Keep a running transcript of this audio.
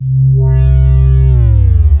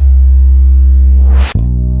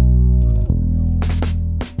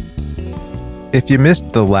If you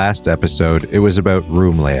missed the last episode, it was about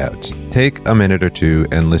room layouts. Take a minute or two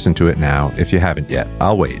and listen to it now if you haven't yet.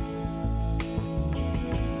 I'll wait.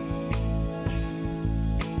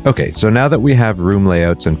 Okay, so now that we have room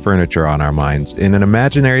layouts and furniture on our minds, in an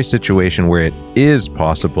imaginary situation where it is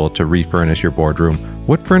possible to refurnish your boardroom,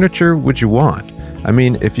 what furniture would you want? I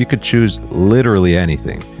mean, if you could choose literally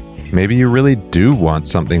anything. Maybe you really do want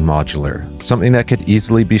something modular, something that could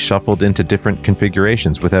easily be shuffled into different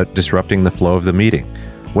configurations without disrupting the flow of the meeting.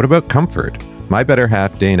 What about comfort? My better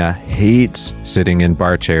half, Dana, hates sitting in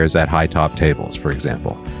bar chairs at high-top tables, for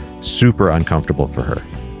example. Super uncomfortable for her.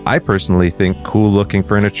 I personally think cool-looking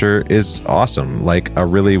furniture is awesome, like a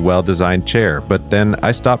really well-designed chair, but then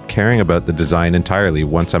I stop caring about the design entirely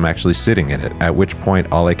once I'm actually sitting in it, at which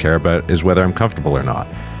point all I care about is whether I'm comfortable or not.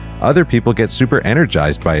 Other people get super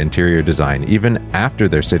energized by interior design, even after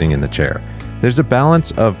they're sitting in the chair. There's a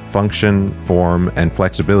balance of function, form, and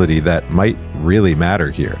flexibility that might really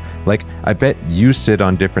matter here. Like, I bet you sit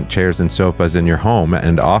on different chairs and sofas in your home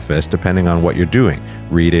and office depending on what you're doing,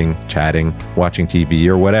 reading, chatting, watching TV,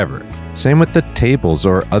 or whatever. Same with the tables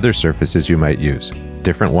or other surfaces you might use.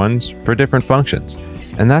 Different ones for different functions.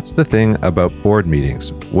 And that's the thing about board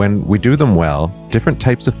meetings. When we do them well, different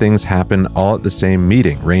types of things happen all at the same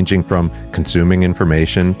meeting, ranging from consuming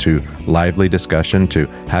information to lively discussion to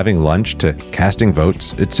having lunch to casting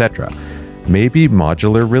votes, etc. Maybe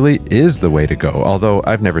modular really is the way to go, although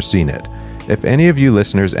I've never seen it. If any of you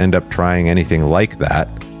listeners end up trying anything like that,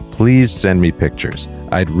 please send me pictures.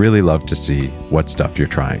 I'd really love to see what stuff you're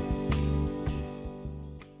trying.